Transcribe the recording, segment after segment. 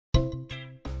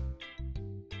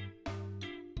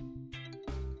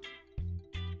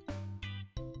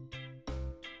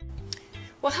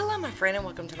Well, hello my friend and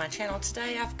welcome to my channel.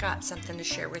 Today I've got something to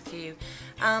share with you.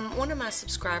 One of my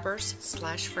subscribers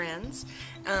 / friends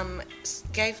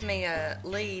gave me a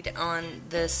lead on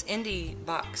this indie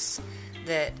box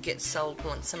that gets sold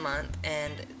once a month,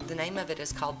 and the name of it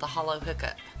is called the Holo Hook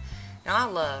Up. Now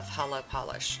I love holo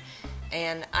polish,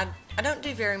 and I don't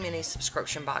do very many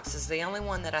subscription boxes. The only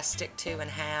one that I stick to and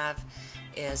have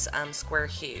is Square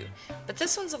Hue, but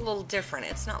this one's a little different.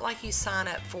 It's not like you sign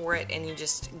up for it and you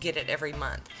just get it every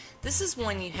month. This is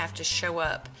one you have to show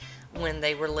up when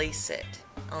they release it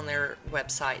on their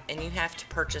website, and you have to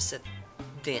purchase it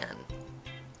then.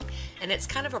 And it's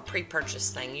kind of a pre-purchase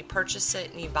thing. You purchase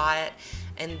it and you buy it,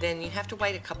 and then you have to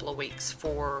wait a couple of weeks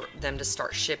for them to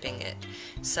start shipping it.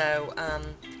 So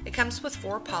it comes with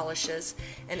 4 polishes,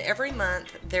 and every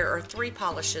month there are 3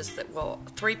 polish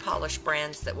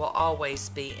brands that will always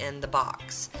be in the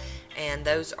box. And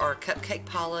those are Cupcake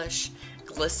Polish,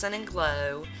 Glisten and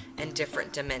Glow, and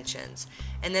Different Dimensions.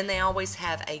 And then they always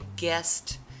have a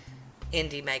guest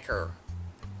indie maker,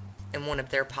 and one of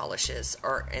their polishes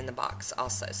are in the box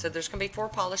also. So there's going to be 4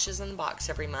 polishes in the box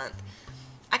every month.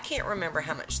 I can't remember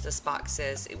how much this box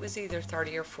is. It was either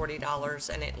 $30 or $40,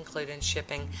 and it included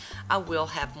shipping. I will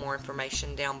have more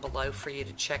information down below for you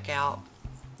to check out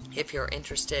if you're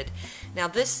interested. Now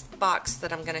this box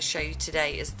that I'm going to show you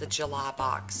today is the July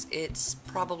box. It's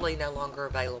probably no longer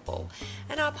available,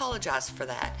 and I apologize for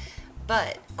that.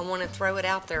 But I want to throw it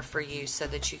out there for you so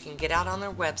that you can get out on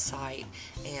their website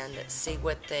and see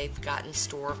what they've got in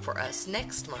store for us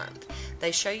next month.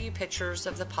 They show you pictures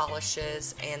of the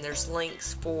polishes, and there's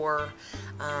links for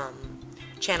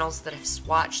channels that have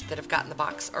swatched, that have gotten the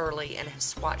box early and have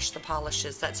swatched the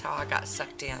polishes. That's how I got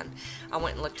sucked in. I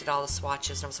went and looked at all the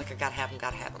swatches, and I was like, I gotta have them,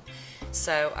 gotta have them.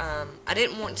 So I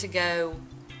didn't want to go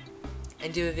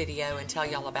and do a video and tell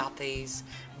y'all about these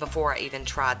before I even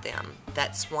tried them.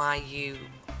 That's why you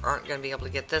aren't going to be able to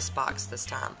get this box this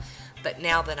time. But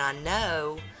now that I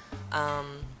know,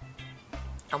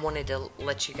 I wanted to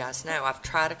let you guys know. I've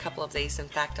tried a couple of these. In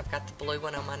fact, I've got the blue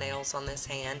one on my nails on this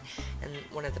hand, and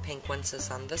one of the pink ones is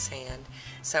on this hand.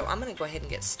 So I'm going to go ahead and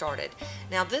get started.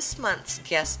 Now this month's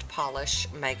guest polish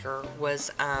maker was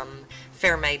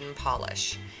Fair Maiden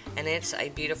Polish, and it's a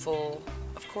beautiful,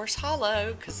 of course,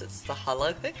 holo, because it's the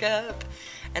Holo Hook Up.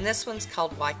 And this one's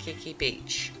called Waikiki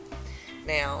Beach.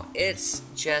 Now, it's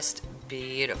just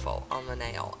beautiful on the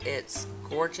nail. It's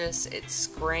gorgeous. It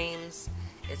screams.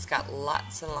 It's got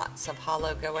lots and lots of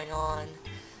holo going on.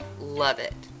 Love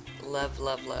it. Love,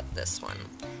 love, love this one.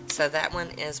 So that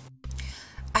one is,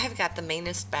 I have got the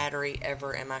meanest battery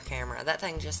ever in my camera. That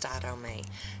thing just died on me.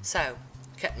 So,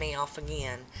 cut me off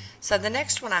again. So the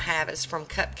next one I have is from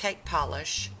Cupcake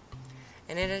Polish,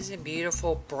 and it is a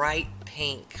beautiful bright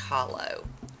pink holo.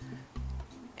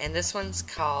 And this one's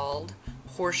called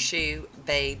Horseshoe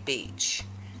Bay Beach.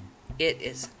 It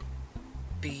is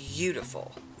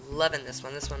beautiful. Loving this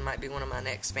one. This one might be one of my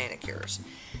next manicures.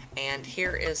 And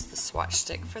here is the swatch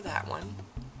stick for that one.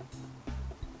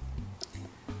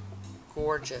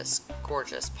 Gorgeous,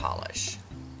 gorgeous polish.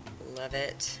 Love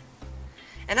it.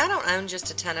 And I don't own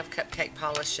just a ton of Cupcake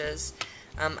polishes.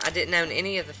 I didn't own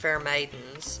any of the Fair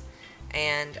Maidens.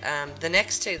 And the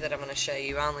next 2 that I'm going to show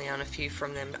you, I only own a few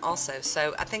from them also.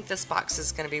 So I think this box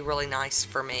is going to be really nice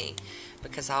for me,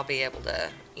 because I'll be able to,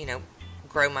 you know,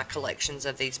 grow my collections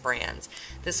of these brands.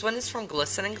 This one is from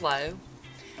Glisten and Glow,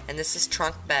 and this is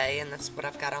Trunk Bay, and that's what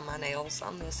I've got on my nails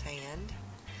on this hand.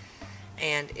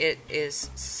 And it is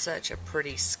such a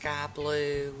pretty sky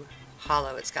blue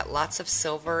holo. It's got lots of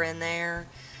silver in there.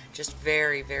 Just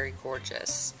very, very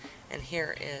gorgeous. And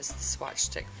here is the swatch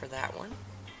stick for that one.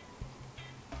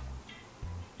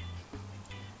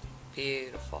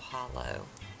 Beautiful holo.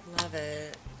 Love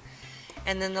it.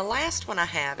 And then the last one I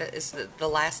have is the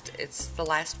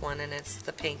last one, and it's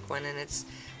the pink one, and it's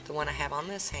the one I have on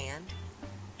this hand,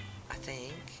 I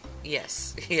think.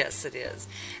 Yes, yes it is.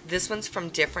 This one's from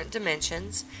Different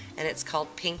Dimensions, and it's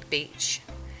called Pink Beach.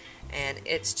 And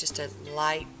it's just a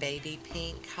light baby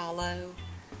pink holo.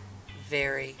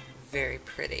 Very, very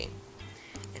pretty.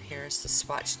 And here's the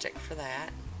swatch stick for that.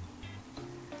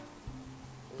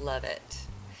 Love it.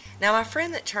 Now my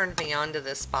friend that turned me on to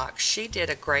this box, she did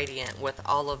a gradient with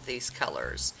all of these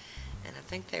colors, and I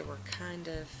think they were kind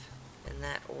of in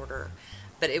that order,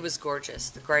 but it was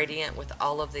gorgeous. The gradient with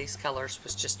all of these colors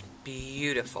was just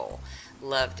beautiful.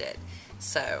 Loved it.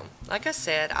 So like I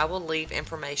said, I will leave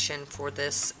information for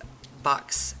this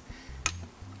box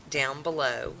down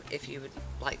below if you would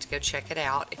like to go check it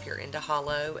out. If you're into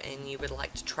holo and you would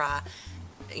like to try,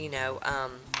 you know,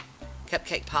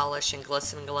 Cupcake Polish and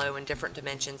Glisten and Glow in Different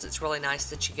Dimensions. It's really nice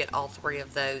that you get all 3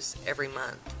 of those every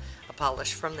month, a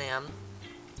polish from them.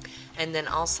 And then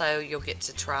also you'll get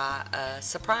to try a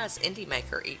surprise indie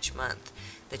maker each month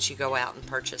that you go out and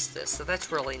purchase this. So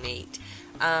that's really neat.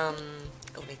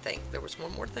 Let me think. There was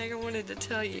one more thing I wanted to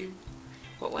tell you.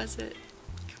 What was it?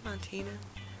 Come on, Tina.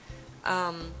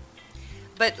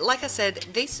 But like I said,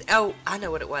 these, oh, I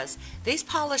know what it was. These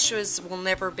polishes will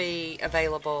never be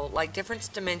available. Like, Different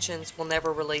Dimensions will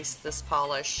never release this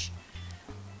polish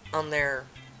on their,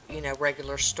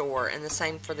 regular store. And the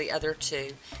same for the other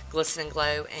two, Glisten and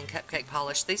Glow and Cupcake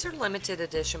Polish. These are limited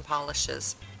edition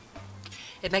polishes.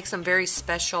 It makes them very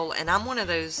special, and I'm one of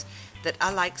those that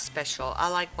I like special. I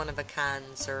like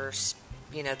one-of-a-kinds, or,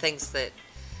 things that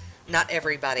not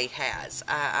everybody has.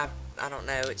 I don't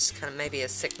know, it's kind of maybe a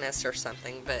sickness or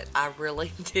something, but I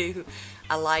really do.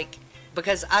 I like,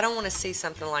 because I don't want to see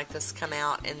something like this come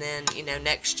out and then,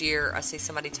 next year I see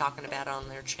somebody talking about it on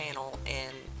their channel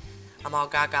and I'm all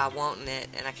gaga wanting it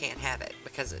and I can't have it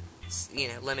because it's,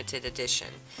 limited edition.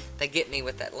 They get me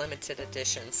with that limited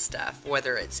edition stuff,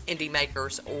 whether it's indie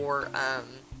makers or,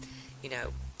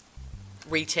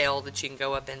 retail that you can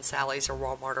go up in Sally's or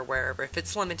Walmart or wherever. If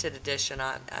it's limited edition,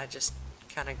 I just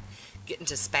kind of get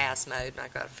into spaz mode and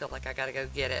I feel like I gotta go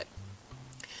get it.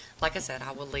 Like I said,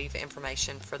 I will leave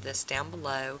information for this down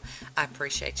below. I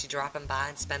appreciate you dropping by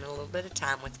and spending a little bit of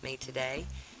time with me today,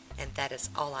 and that is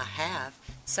all I have.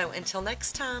 So until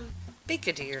next time, be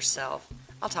good to yourself.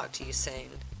 I'll talk to you soon.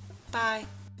 Bye.